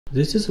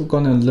This is what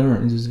we're gonna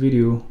learn in this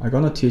video. I'm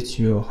gonna teach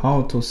you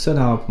how to set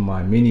up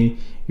my mini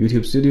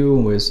YouTube studio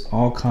with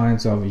all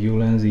kinds of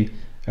ULenzy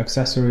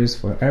accessories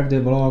for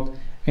everyday vlog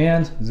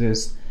and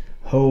this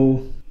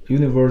whole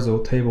universal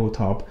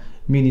tabletop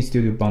mini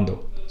studio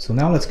bundle. So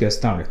now let's get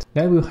started.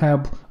 That will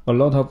help a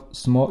lot of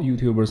small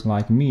YouTubers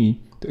like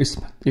me to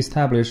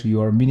establish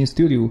your mini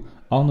studio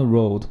on the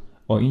road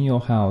or in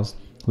your house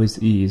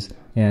with ease,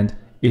 and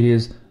it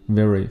is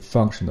very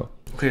functional.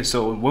 Okay,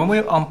 so when we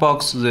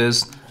unbox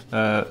this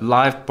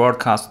live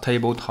broadcast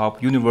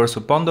tabletop universal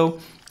bundle,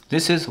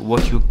 this is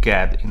what you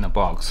get in a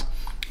box.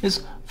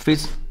 It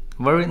fits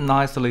very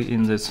nicely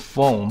in this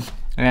foam,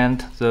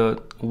 and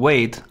the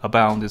weight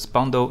about this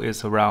bundle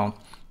is around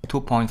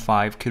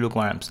 2.5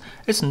 kilograms.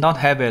 It's not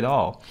heavy at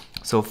all.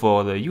 So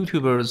for the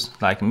YouTubers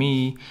like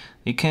me,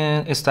 you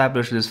can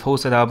establish this whole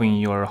setup in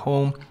your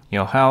home,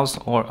 your house,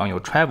 or on your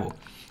travel.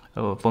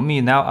 For me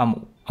now,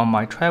 I'm on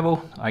my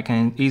travel. I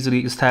can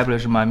easily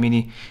establish my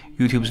mini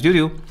YouTube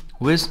studio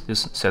with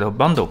this setup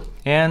bundle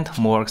and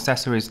more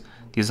accessories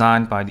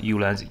designed by the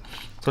ULenzy.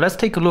 So let's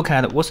take a look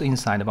at what's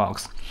inside the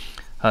box.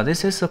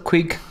 This is a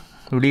quick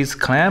release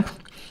clamp.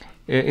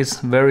 It's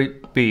very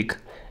big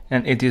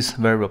and it is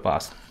very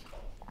robust.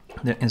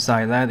 Then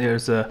inside that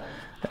there's a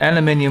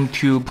aluminium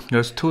tube.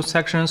 There's two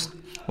sections,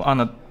 one on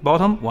the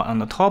bottom, one on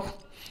the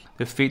top.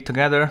 They fit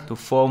together to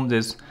form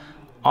this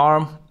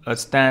arm, a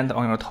stand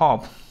on your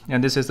top.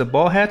 And this is the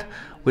ball head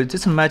with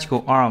this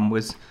magical arm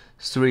with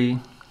three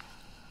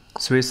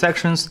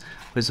sections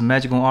with a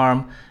magical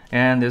arm,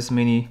 and this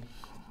mini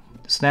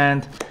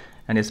stand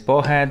and this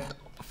ball head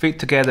fit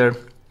together.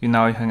 You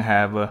can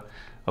have a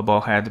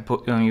ball head to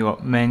put on your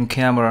main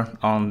camera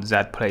on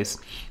that place.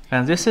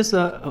 And this is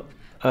a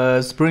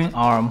spring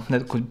arm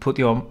that could put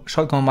your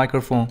shotgun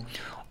microphone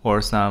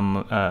or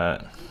some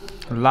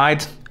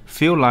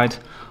field light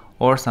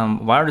or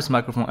some wireless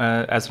microphone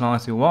as long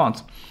as you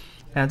want.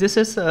 And this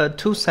is a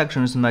two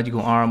sections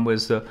magical arm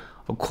with a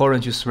 1/4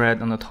 inch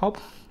thread on the top.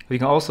 We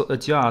can also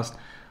adjust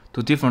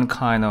to different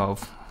kind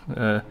of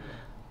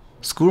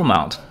screw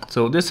mount.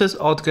 So this is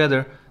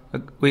altogether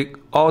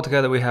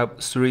we have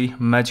three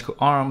magical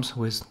arms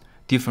with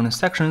different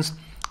sections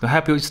to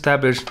help you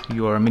establish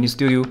your mini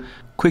studio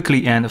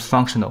quickly and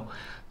functional.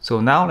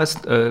 So now let's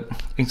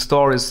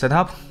install this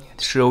setup and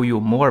show you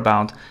more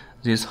about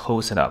this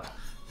whole setup.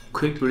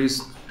 Quick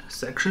release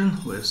section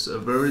with a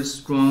very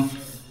strong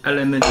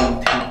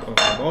aluminium tube on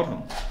the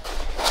bottom.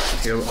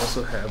 Here we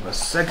also have a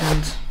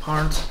second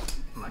part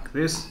like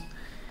this,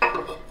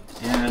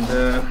 and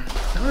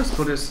now let's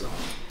put this on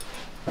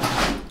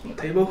the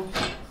table.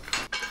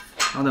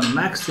 Now the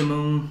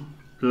maximum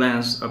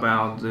length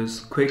about this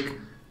quick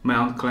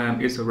mount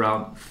clamp is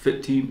around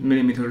 50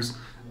 millimeters.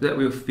 That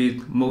will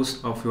fit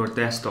most of your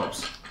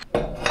desktops.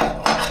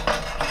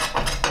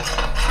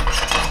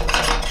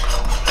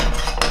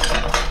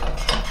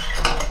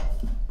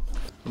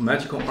 A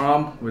magical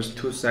arm with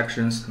two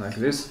sections like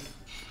this.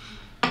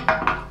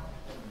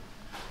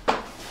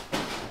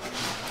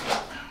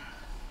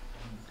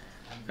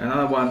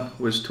 Another one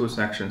with two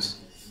sections.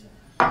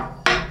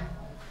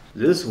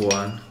 This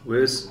one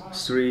with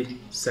three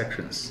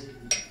sections.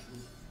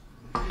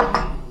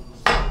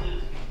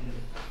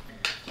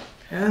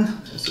 And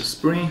it's a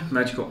spring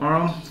magical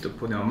arm to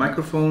put on a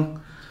microphone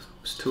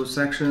with two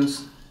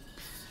sections.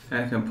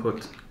 And you can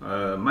put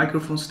a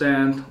microphone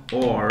stand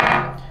or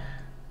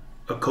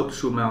a cold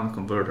shoe mount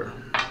converter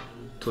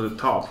to the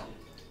top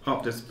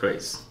of this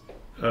place.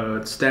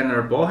 A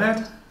standard ball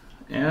head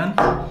and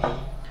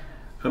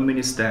a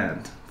mini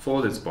stand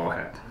for this ball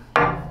head.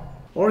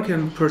 Or you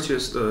can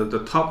purchase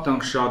the top-down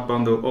shot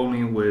bundle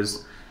only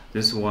with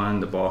this one,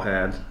 the ball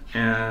head,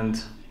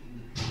 and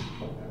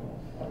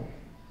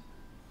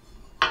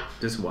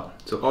this one.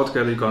 So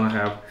altogether you're gonna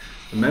have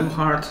the main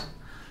part,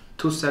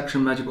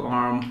 two-section magical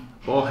arm,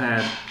 ball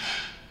head,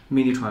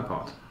 mini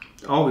tripod.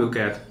 All you'll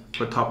get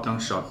for top-down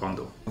shot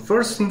bundle.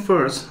 First thing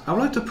first, I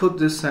would like to put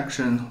this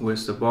section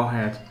with the ball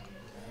head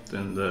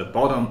in the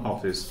bottom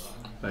of this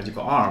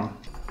magical arm.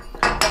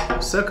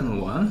 The second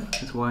one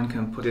is one you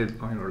can put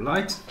it on your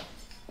light.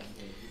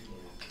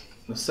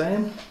 The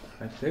same,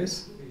 like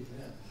this.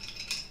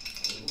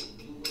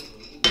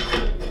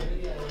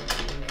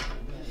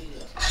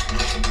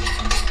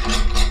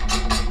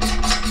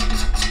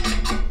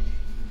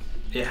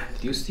 Yeah,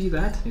 do you see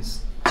that?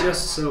 It's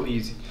just so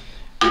easy.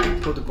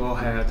 Put the ball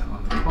head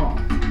on the top.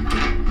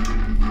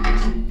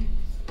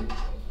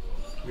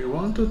 If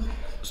you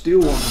still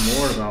want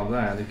more about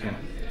that, you can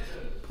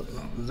put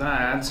on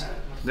that.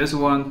 This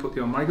one, put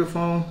your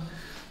microphone.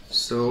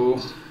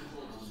 So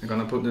I'm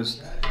gonna put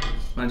this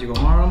magical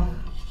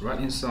arm right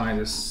inside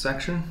this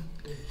section.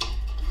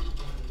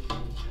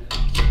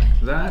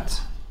 Like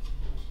that.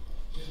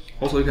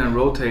 Also you can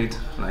rotate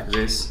like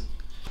this.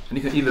 And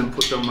you can even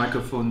put the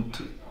microphone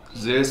to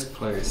this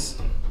place.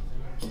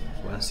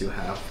 Once you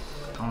have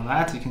done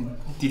that,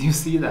 did you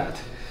see that?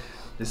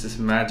 This is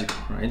magic,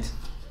 right?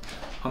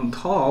 On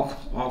top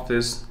of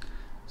this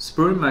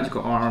spring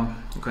magical arm,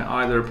 you can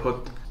either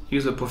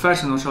use a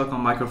professional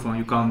shotgun microphone.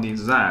 You can't need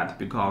that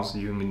because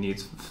you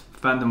need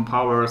phantom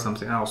power or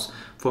something else.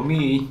 For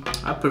me,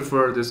 I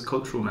prefer this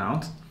cultural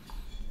mount,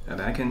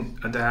 and I can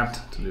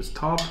adapt to this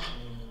top,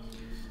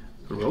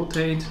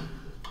 rotate,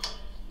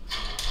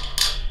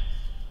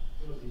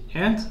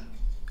 and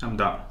I'm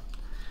done.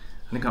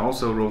 And I can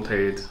also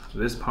rotate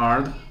this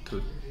part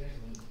to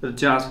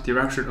adjust the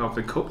direction of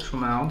the cultural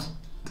mount.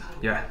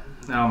 Yeah,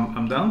 now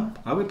I'm done.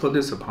 I will put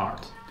this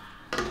apart.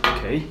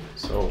 Okay,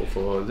 so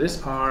for this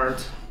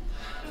part,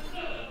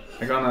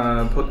 I'm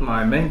gonna put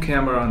my main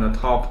camera on the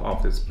top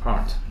of this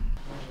part.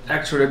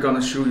 Actually, I'm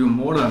gonna show you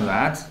more than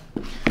that.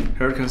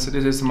 Here you can see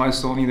this is my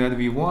Sony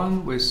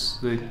ZV-1 with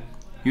the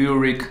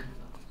UURIG,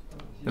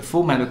 the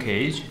full metal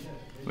cage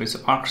with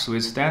arc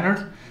switch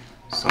standard.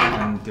 So I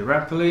can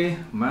directly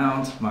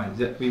mount my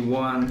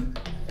ZV-1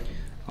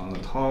 on the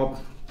top.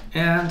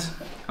 And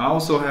I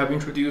also have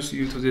introduced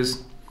you to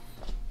this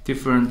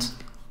different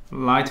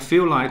light,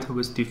 field light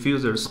with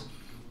diffusers.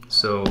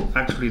 So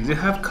actually they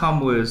have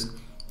come with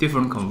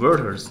different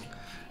converters,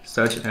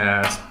 such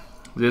as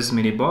this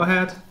mini ball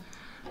head,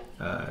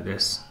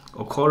 this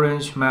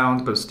orange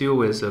mount, but still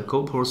with a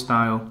GoPro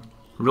style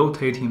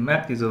rotating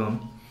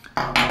mechanism,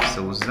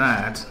 so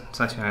that,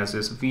 such as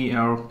this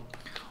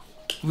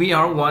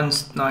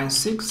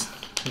VR196,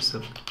 it's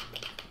a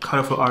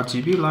colorful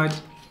RGB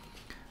light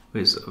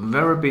with a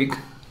very big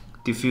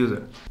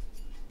diffuser,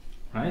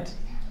 right?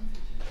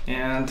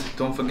 And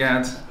don't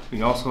forget,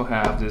 we also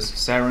have this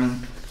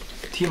Siren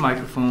T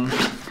microphone.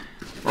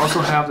 We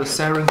also have the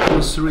Siren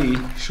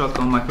Q3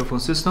 shotgun microphone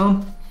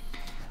system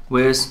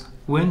with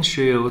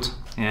windshield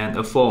and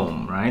a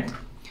foam, right?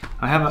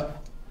 I have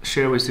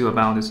shared with you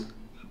about this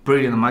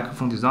brilliant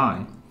microphone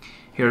design.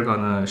 Here I'm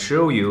gonna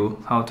show you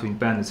how to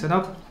embed the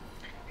setup.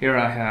 Here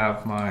I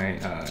have my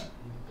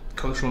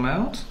cultural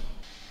mount.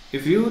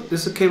 If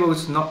this cable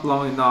is not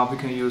long enough, you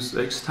can use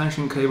the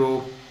extension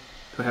cable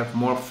to have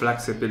more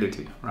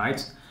flexibility,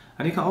 right?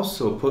 And you can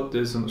also put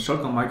this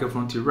shotgun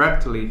microphone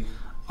directly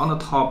on the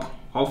top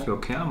of your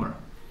camera.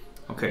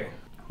 Okay,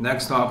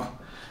 next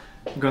up,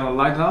 you're gonna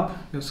light up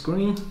your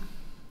screen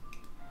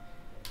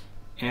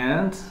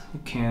and you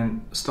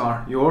can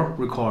start your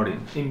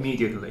recording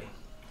immediately,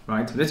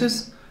 right? This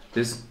is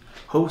this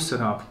whole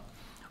setup.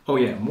 Oh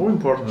yeah, more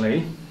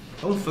importantly,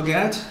 don't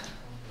forget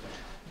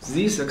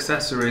these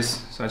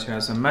accessories such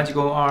as a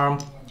magical arm,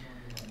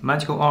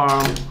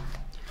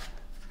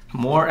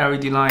 more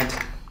LED light,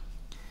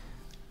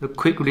 the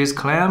quick release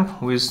clamp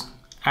with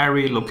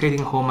area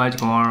locating hole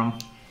magical arm.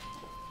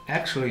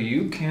 Actually,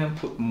 you can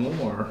put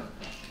more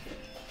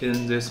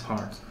in this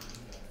part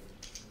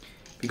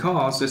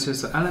because this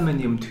is an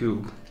aluminum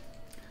tube,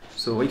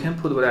 so you can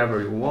put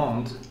whatever you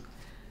want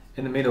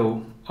in the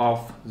middle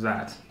of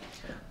that.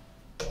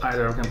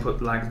 Either you can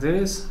put like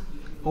this,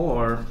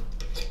 or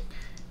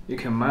you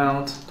can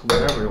mount to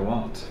whatever you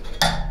want,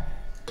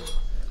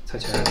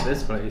 such as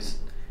this place.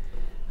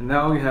 And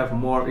now you have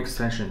more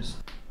extensions.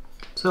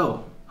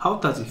 So how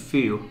does it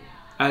feel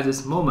at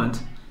this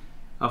moment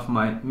of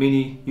my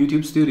mini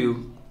YouTube studio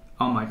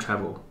on my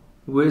travel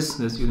with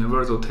this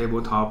universal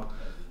tabletop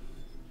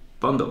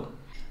bundle?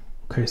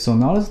 Okay, so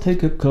now let's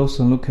take a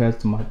closer look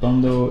at my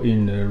bundle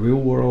in the real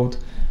world.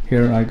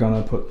 Here I'm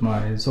gonna put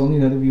my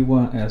Sony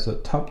ZV-1 as a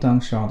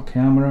top-down shot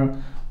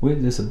camera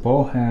with this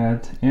ball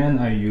head, and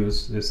I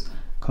use this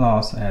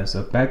cloth as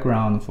a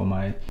background for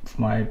my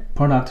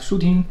product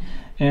shooting.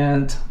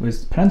 And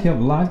with plenty of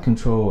light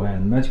control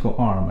and magical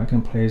arm, I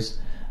can place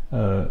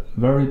a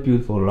very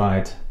beautiful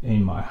light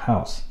in my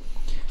house.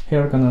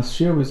 Here I'm gonna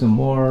share with you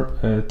more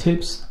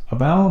tips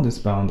about this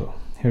bundle.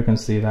 Here you can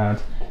see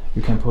that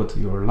you can put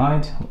your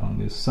light on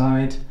this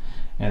side,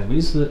 and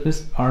with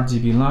this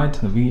RGB light,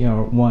 the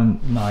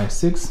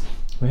VR196,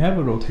 we have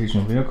a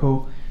rotation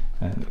vehicle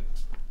and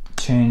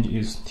change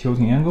its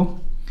tilting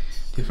angle,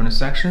 different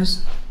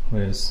sections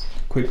with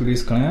quick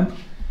release clamp,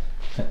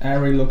 an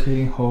area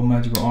locating hole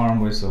magical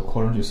arm with a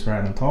orange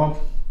thread on top,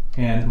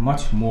 and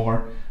much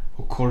more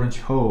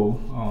orange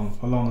hole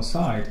along the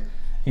side,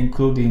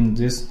 including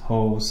these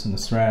holes and the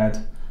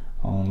thread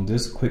on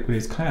this quick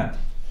release clamp.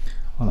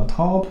 On the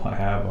top, I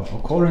have a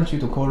orange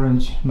to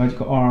orange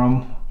magical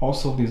arm,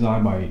 also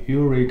designed by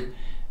UURIG,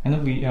 and a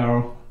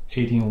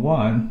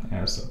VR181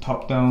 as a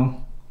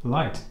top-down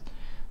light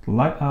to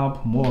light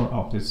up more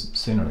of this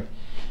scenery.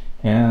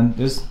 And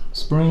this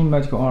spring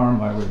magical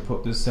arm, I will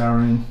put this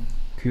Siren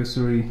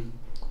Q3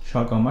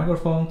 shotgun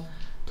microphone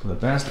to the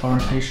best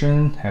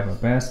orientation, have a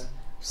best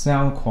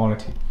sound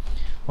quality,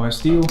 while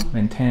still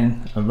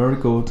maintain a very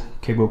good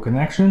cable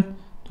connection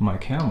to my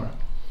camera.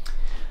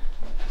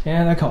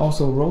 And I can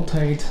also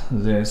rotate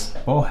this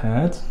ball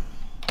head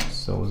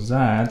so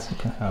that I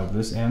can have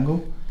this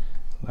angle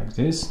like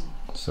this.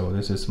 So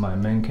this is my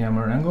main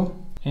camera angle.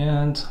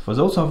 And for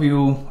those of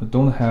you who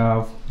don't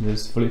have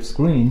this flip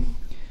screen,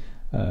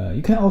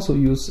 you can also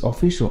use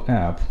official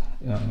app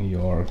on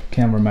your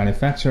camera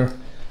manufacturer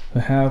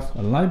to have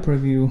a live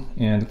preview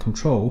and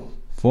control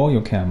for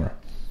your camera.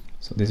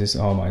 So this is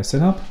all my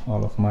setup,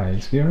 all of my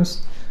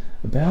experience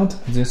about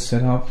this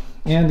setup.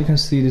 And you can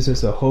see this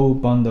is a whole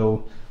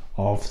bundle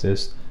of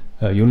this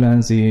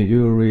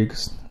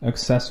UURIG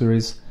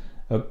accessories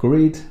a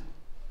great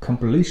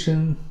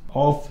compilation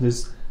of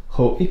this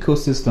whole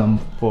ecosystem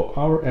for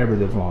our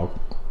everyday vlog.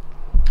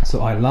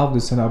 So I love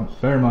this setup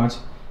very much,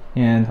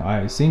 and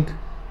I think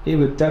it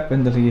will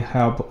definitely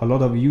help a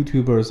lot of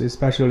YouTubers,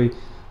 especially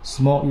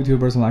small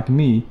YouTubers like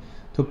me,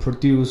 to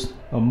produce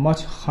a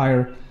much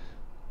higher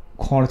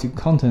quality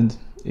content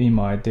in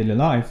my daily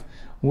life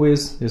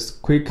with this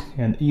quick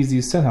and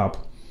easy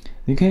setup.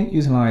 You can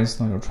utilize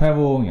on your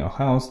travel, in your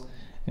house,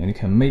 and you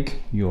can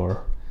make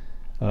your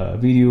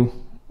video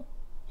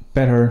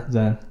better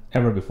than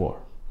ever before.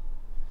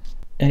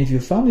 And if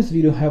you found this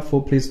video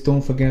helpful, please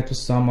don't forget to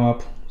thumb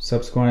up,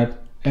 subscribe,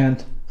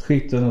 and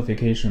hit the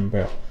notification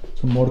bell.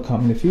 So more to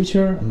come in the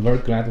future. I'm very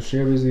glad to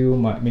share with you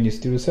my mini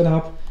studio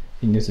setup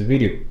in this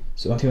video.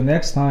 So until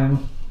next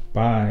time,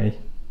 bye.